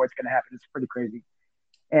 days before it's going to happen. It's pretty crazy.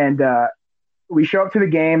 And we show up to the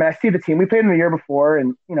game, and I see the team. We played them the year before,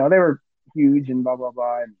 and they were huge and blah blah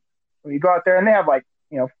blah. And we go out there, and they have like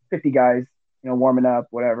 50 guys, warming up,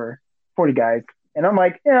 whatever, 40 guys. And I'm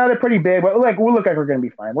like, they're pretty big, but like we'll look like we're going to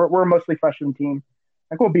be fine. We're a mostly freshman team.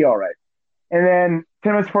 Like we'll be all right. And then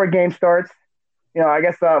 10 minutes before a game starts, I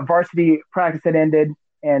guess varsity practice had ended,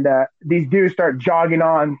 and these dudes start jogging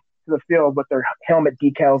on to the field with their helmet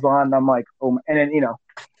decals on. And I'm like, oh, and then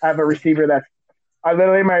I have a receiver I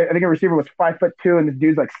think a receiver was 5'2", and this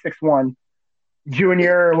dude's like 6'1",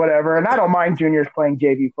 junior or whatever. And I don't mind juniors playing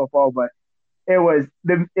JV football, but it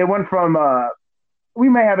went from we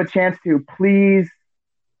may have a chance to, please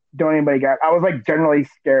don't anybody get. I was like generally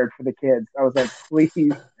scared for the kids. I was like,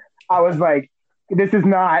 please. I was like, this is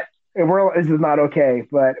not okay,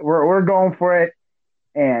 but we're going for it.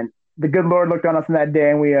 And the good Lord looked on us on that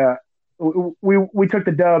day, and we took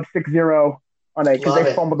the dub 6-0 on it because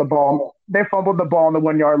they fumbled the ball. They fumbled the ball on the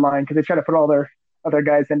 1 yard line because they tried to put all their other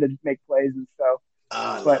guys in to make plays and stuff.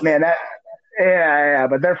 But man,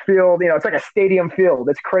 but their field, it's like a stadium field.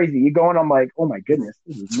 It's crazy. You go in, I'm like, oh my goodness,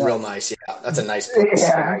 this is it's real nice. Yeah, that's a nice place.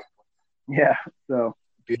 Yeah. So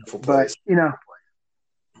beautiful place. But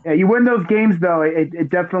yeah, you win those games though. It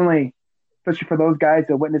definitely, especially for those guys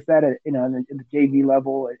that witness that, in the JV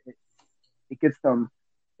level, it gets them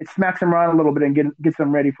it smacks them around a little bit and gets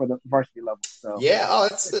them ready for the varsity level. So yeah,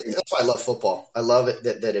 that's why I love football. I love it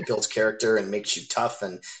that it builds character and makes you tough,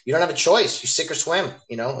 and you don't have a choice. You sink or swim.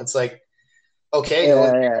 It's like, okay,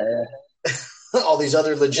 all these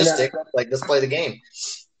other logistics, like let's play the game.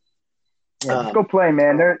 Yeah, just go play,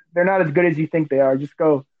 man. They're not as good as you think they are. Just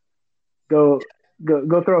go throw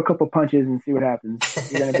a couple punches and see what happens.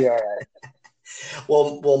 You're gonna be all right.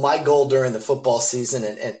 Well, my goal during the football season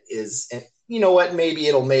is you know what? Maybe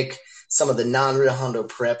it'll make some of the non-Rio Hondo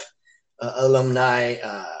Prep alumni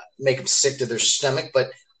make them sick to their stomach.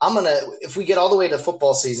 But if we get all the way to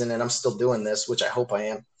football season and I'm still doing this, which I hope I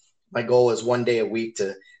am, my goal is one day a week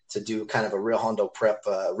to do kind of a Rio Hondo Prep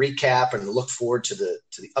recap and look forward to the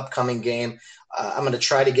upcoming game. I'm going to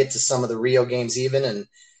try to get to some of the Rio games even, and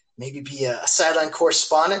maybe be a sideline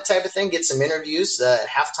correspondent type of thing, get some interviews at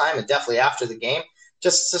halftime and definitely after the game,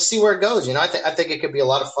 just to see where it goes. I think it could be a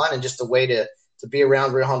lot of fun and just a way to be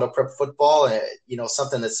around Rio Hondo Prep football,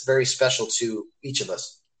 something that's very special to each of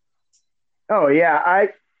us. Oh, yeah.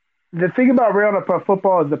 The thing about Rio Hondo Prep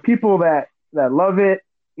football is the people that love it,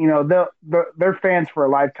 they're fans for a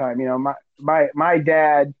lifetime. My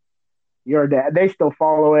dad, your dad, they still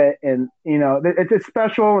follow it. And, it's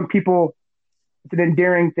special and people – it's an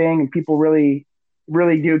endearing thing, and people really,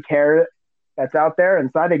 really do care that's out there. And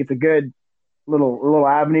so I think it's a good little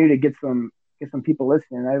avenue to get some people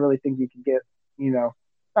listening. I really think you can get,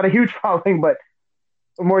 not a huge following, but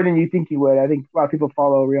more than you think you would. I think a lot of people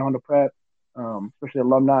follow Rio Hondo Prep, especially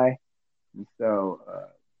alumni. And so,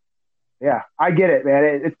 yeah, I get it,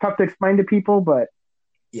 man. It's tough to explain to people, but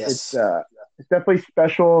yes, it's definitely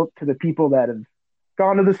special to the people that have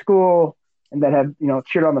gone to the school and that have,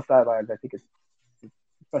 cheered on the sidelines. I think it's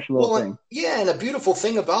special little thing. Yeah, and a beautiful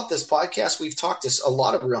thing about this podcast, we've talked to a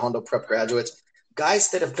lot of Rio Hondo Prep graduates,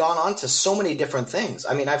 guys that have gone on to so many different things.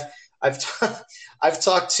 I mean, I've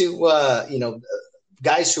talked to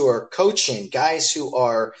guys who are coaching, guys who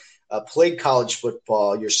are played college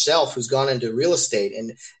football, yourself who's gone into real estate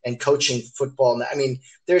and coaching football. I mean,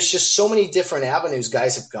 there's just so many different avenues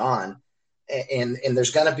guys have gone, and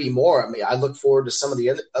there's going to be more. I mean, I look forward to some of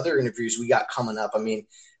the other interviews we got coming up. I mean,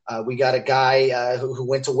 we got a guy who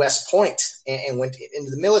went to West Point and went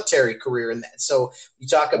into the military career. And so you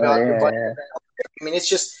talk about your buddy. I mean, it's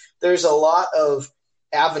just there's a lot of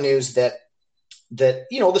avenues that the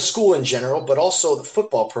school in general, but also the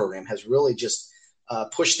football program has really just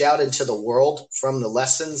pushed out into the world from the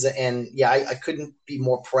lessons. And, yeah, I couldn't be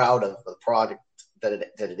more proud of the product that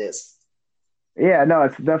it is. Yeah, no,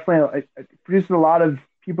 it's definitely it produces a lot of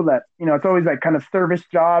people that, it's always like kind of service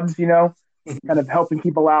jobs, kind of helping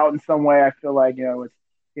people out in some way. I feel like, it's,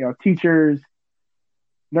 teachers,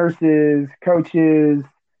 nurses, coaches,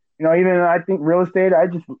 even I think real estate, I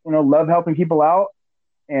just, love helping people out.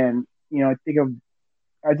 And, I think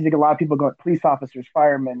a lot of people go police officers,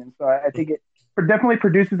 firemen. And so I think it definitely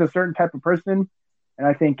produces a certain type of person. And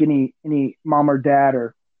I think any mom or dad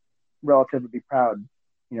or relative would be proud,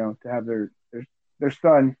 to have their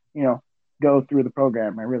son, go through the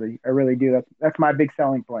program. I really do. That's my big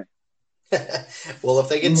selling point. Well, if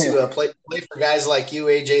they get to play for guys like you,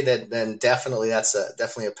 AJ, then definitely that's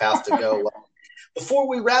definitely a path to go. Before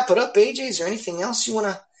we wrap it up, AJ, is there anything else you want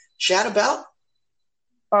to chat about?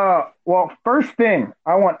 Well, first thing,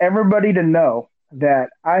 I want everybody to know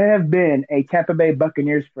that I have been a Tampa Bay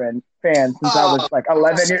Buccaneers fan since I was like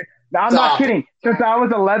 11 years. No, I'm not kidding. Since I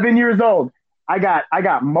was 11 years old, I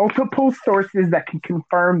got multiple sources that can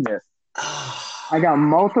confirm this. I got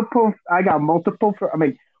multiple. I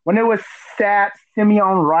mean, when it was Sat,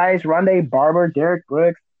 Simeon Rice, Rondé Barber, Derek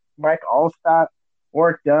Brooks, Mike Allstott,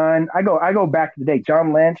 Warwick Dunn. I go back to the day,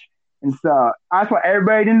 John Lynch. And so I just want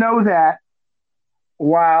everybody to know that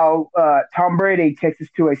while Tom Brady takes us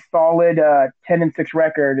to a solid 10-6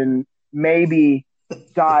 record and maybe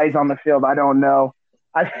dies on the field, I don't know.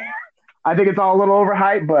 I think it's all a little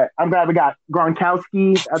overhyped, but I'm glad we got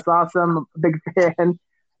Gronkowski. That's awesome. I'm a big fan.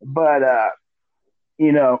 But,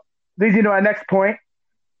 leads you to my next point.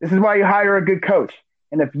 This is why you hire a good coach.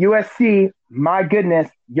 And if USC, my goodness,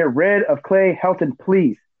 get rid of Clay Helton,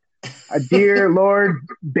 please. Dear Lord,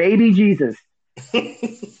 baby Jesus.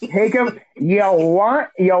 Take him. You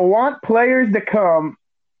want players to come,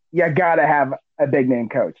 you got to have a big name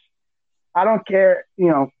coach. I don't care,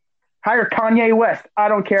 hire Kanye West. I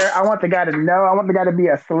don't care. I want the guy to know. I want the guy to be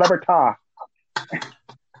a celebrity.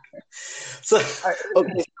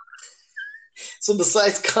 So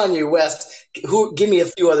besides Kanye West, give me a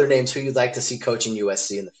few other names who you'd like to see coaching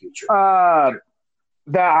USC in the future.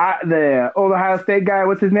 The old Ohio State guy,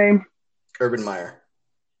 what's his name? Urban Meyer.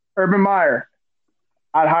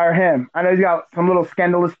 I'd hire him. I know he's got some little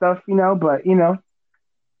scandalous stuff, but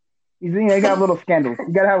He got a little scandals.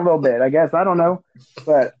 You got to have a little bit, I guess. I don't know,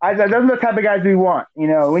 but those are the type of guys we want. We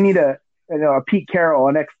need a Pete Carroll,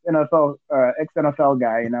 an ex NFL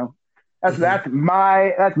guy. That's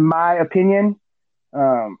my opinion.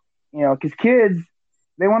 Because kids,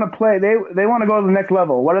 they want to play. They want to go to the next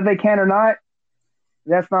level. Whether they can or not,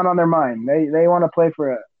 that's not on their mind. They want to play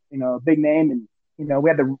for a big name. And we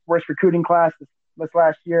had the worst recruiting class this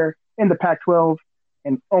last year in the Pac-12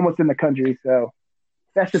 and almost in the country. So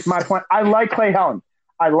that's just my point. I like Clay Helton,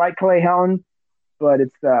 but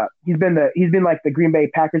it's he's been like the Green Bay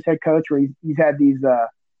Packers head coach, where he's had he's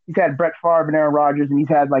had Brett Favre and Aaron Rodgers, and he's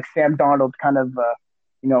had like Sam Darnold kind of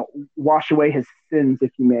wash away his sins,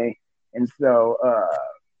 if you may. And so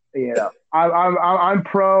I'm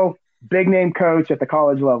pro big name coach at the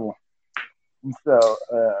college level. And so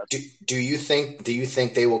do you think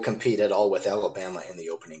they will compete at all with Alabama in the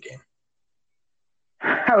opening game?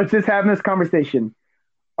 I was just having this conversation.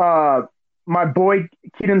 My boy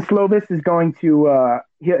Keaton Slovis is going to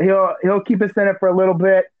he'll keep us in it for a little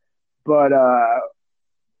bit, but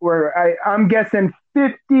I'm guessing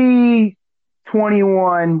 50-21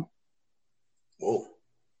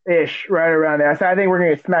 ish, right around there. So I think we're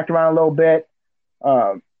gonna get smacked around a little bit.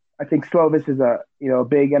 I think Slovis is a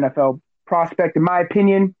big NFL prospect in my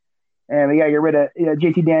opinion, and we gotta get rid of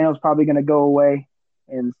JT Daniels, probably gonna go away,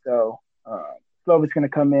 and so Slovis is gonna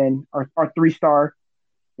come in, our 3-star.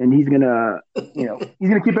 And he's gonna keep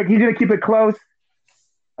it close.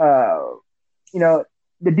 The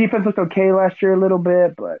defense looked okay last year a little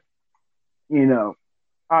bit, but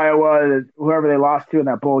Iowa, whoever they lost to in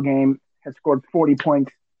that bowl game, had scored 40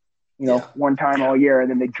 points, one time all year, and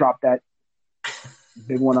then they dropped that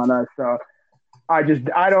big one on us. So I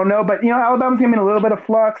don't know, but Alabama's gonna be in a little bit of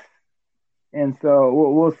flux, and so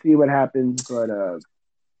we'll see what happens. But I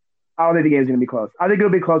don't think the game's gonna be close. I think it'll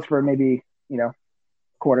be close for maybe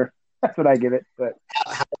quarter. That's what I give it. But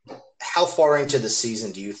how far into the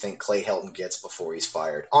season do you think Clay Helton gets before he's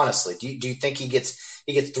fired? Honestly, do you think he gets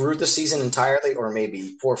through the season entirely, or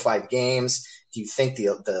maybe 4 or 5 games? Do you think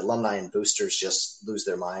the alumni and boosters just lose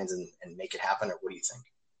their minds and make it happen, or what do you think?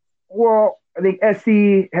 Well, I think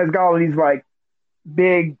SC has got all these like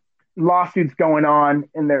big lawsuits going on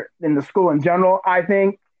in the school in general, I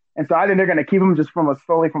think. And so I think they're going to keep him just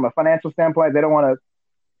solely from a financial standpoint. They don't want to,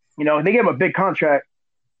 they give him a big contract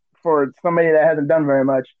for somebody that hasn't done very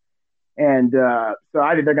much. And so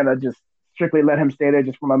I think they're going to just strictly let him stay there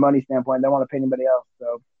just from a money standpoint. They don't want to pay anybody else.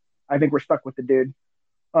 So I think we're stuck with the dude.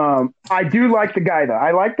 I do like the guy, though.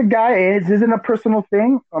 I like the guy. It isn't a personal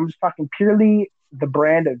thing. I'm just talking purely the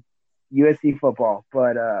brand of USC football.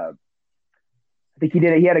 But I think he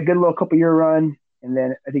had a good little couple-year run. And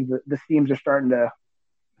then I think the seams are starting to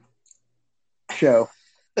show.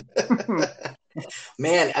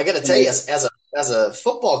 Man, I got to tell you, as a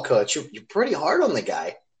football coach, you're pretty hard on the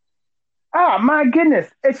guy. Oh my goodness!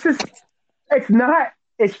 It's just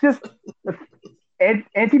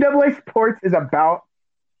NCAA sports is about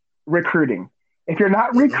recruiting. If you're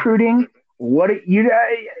not recruiting,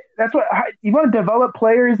 that's what you want to develop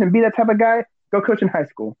players and be that type of guy. Go coach in high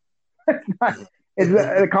school. It's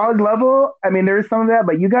at the college level. I mean, there is some of that,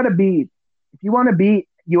 but you got to be if you want to beat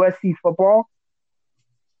USC football.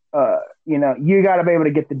 You got to be able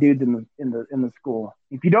to get the dudes in the school.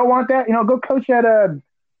 If you don't want that, go coach at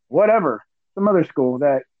some other school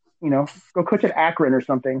that, go coach at Akron or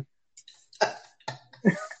something.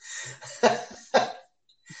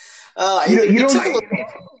 You don't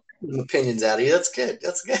opinions out of you. That's good.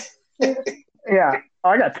 That's good. Yeah,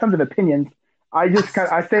 I got tons of opinions. I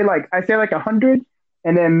say like 100,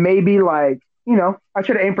 and then maybe like I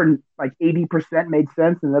should aim for like 80% made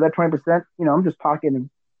sense, and the other 20%, I'm just talking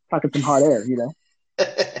some hot air,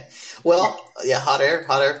 Well, yeah, hot air.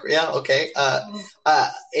 Yeah. Okay.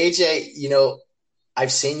 AJ,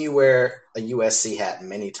 I've seen you wear a USC hat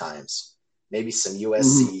many times, maybe some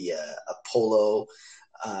USC, a polo.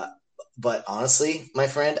 But honestly, my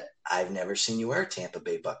friend, I've never seen you wear a Tampa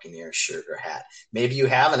Bay Buccaneers shirt or hat. Maybe you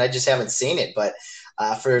have, and I just haven't seen it. But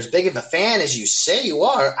for as big of a fan as you say you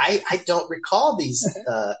are, I don't recall these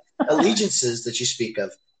allegiances that you speak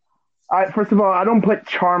of. First of all, I don't put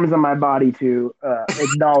charms on my body to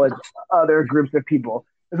acknowledge other groups of people.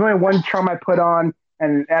 There's only one charm I put on,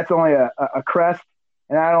 and that's only a crest,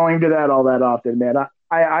 and I don't even do that all that often, man.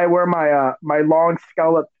 I wear my long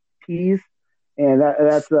scallop tees, and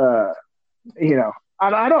that's I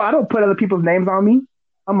don't put other people's names on me.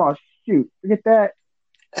 I'm all shoot, forget that.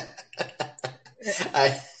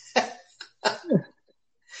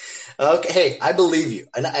 Okay, hey, I believe you,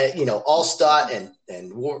 and Allstott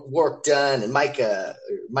and work done, and Mike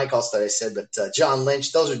Allstott, I said, but John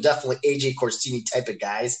Lynch, those are definitely AJ Corsini type of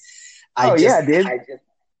guys. Dude.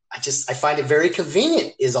 I find it very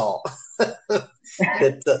convenient is all. I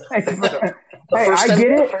get it.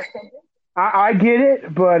 I get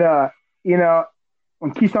it, but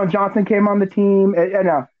when Keyshawn Johnson came on the team,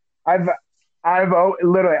 I've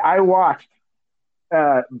literally I watched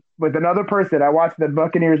with another person. I watched the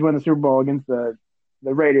Buccaneers win the Super Bowl against the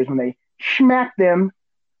Raiders when they smacked them.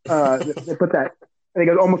 They put that, I think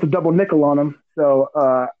it was almost a double nickel on them. So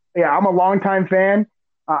I'm a longtime fan.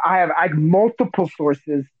 I have multiple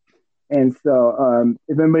sources, and so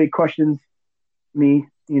if anybody questions me,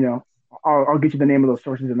 I'll get you the name of those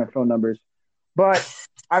sources and their phone numbers. But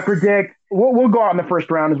I predict we'll go out in the first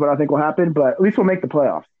round is what I think will happen. But at least we'll make the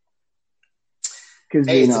playoffs because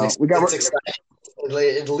we got. It's exciting.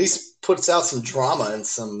 It at least puts out some drama and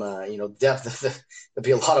some depth. There'll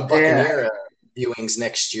be a lot of Buccaneer viewings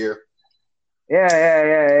next year.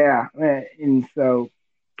 Yeah. And so,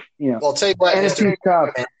 Well, I'll tell you what, NFC's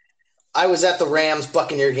tough. I was at the Rams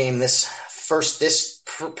Buccaneer game this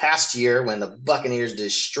past year when the Buccaneers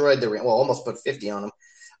destroyed the Rams. Well, almost put 50 on them.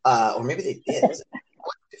 Or maybe they did.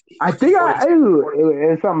 I think it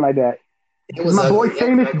was something like that. It was my boy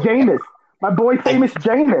famous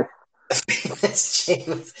Jameis.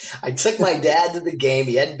 I took my dad to the game.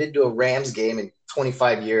 He hadn't been to a Rams game in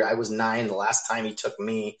 25 years. I was 9 the last time he took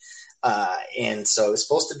me. And so it was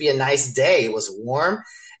supposed to be a nice day. It was warm.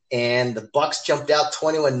 And the Bucs jumped out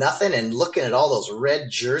 21-0. And looking at all those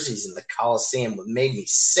red jerseys in the Coliseum made me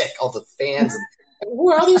sick. All the fans.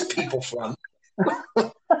 Where are these people from?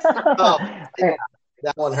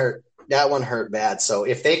 That one hurt. That one hurt bad. So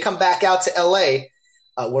if they come back out to LA,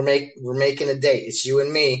 we're making a date. It's you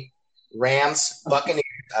and me, Rams, Buccaneers.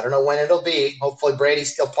 I don't know when it'll be. Hopefully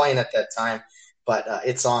Brady's still playing at that time, but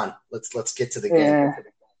it's on. Let's get to the game.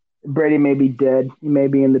 Brady may be dead. He may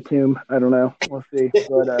be in the tomb. I don't know. We'll see.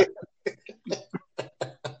 But,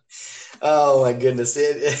 oh my goodness!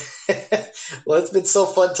 Well, it's been so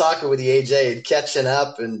fun talking with you, AJ, and catching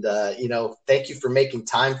up. And thank you for making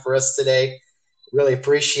time for us today. Really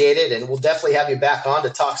appreciate it, and we'll definitely have you back on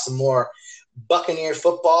to talk some more Buccaneer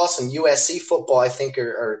football, some USC football. I think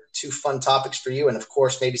are two fun topics for you, and of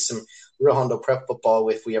course, maybe some Real Hondo Prep football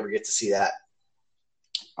if we ever get to see that.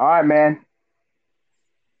 All right, man.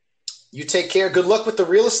 You take care. Good luck with the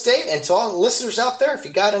real estate, and to all the listeners out there, if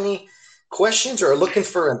you got any questions or are looking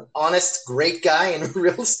for an honest, great guy in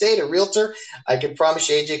real estate, a realtor, I can promise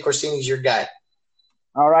you AJ Corsini is your guy.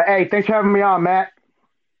 All right. Hey, thanks for having me on, Matt.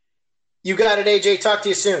 You got it, AJ. Talk to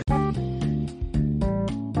you soon.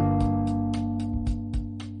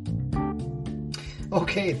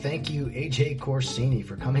 Okay, thank you, AJ Corsini,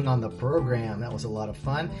 for coming on the program. That was a lot of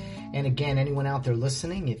fun. And again, anyone out there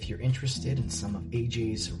listening, if you're interested in some of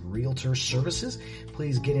AJ's realtor services,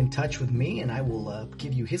 please get in touch with me and I will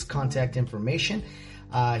give you his contact information.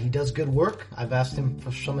 He does good work. I've asked him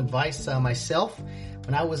for some advice myself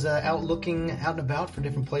when I was out and about for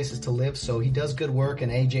different places to live. So he does good work, and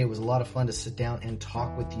AJ, it was a lot of fun to sit down and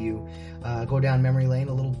talk with you, go down memory lane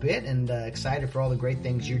a little bit, and excited for all the great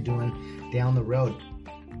things you're doing down the road.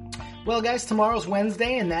 Well, guys, tomorrow's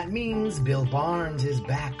Wednesday, and that means Bill Barnes is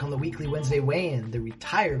back on the weekly Wednesday weigh-in. The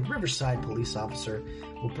retired Riverside police officer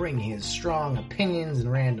will bring his strong opinions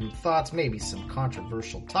and random thoughts, maybe some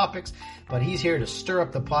controversial topics, but he's here to stir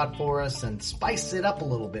up the pot for us and spice it up a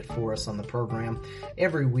little bit for us on the program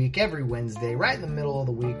every week, every Wednesday, right in the middle of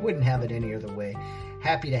the week. Wouldn't have it any other way.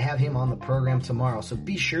 Happy to have him on the program tomorrow, so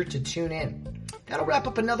be sure to tune in. That'll wrap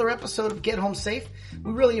up another episode of Get Home Safe.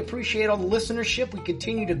 We really appreciate all the listenership. We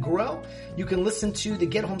continue to grow. You can listen to the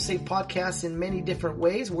Get Home Safe podcast in many different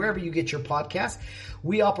ways, wherever you get your podcast.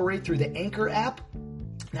 We operate through the Anchor app.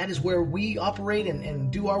 That is where we operate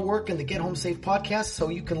and do our work in the Get Home Safe podcast, so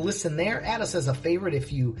you can listen there. Add us as a favorite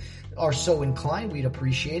if you are so inclined. We'd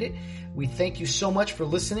appreciate it. We thank you so much for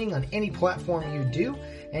listening on any platform you do.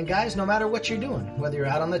 And guys, no matter what you're doing, whether you're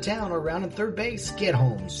out on the town or around in third base, get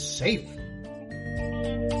home safe.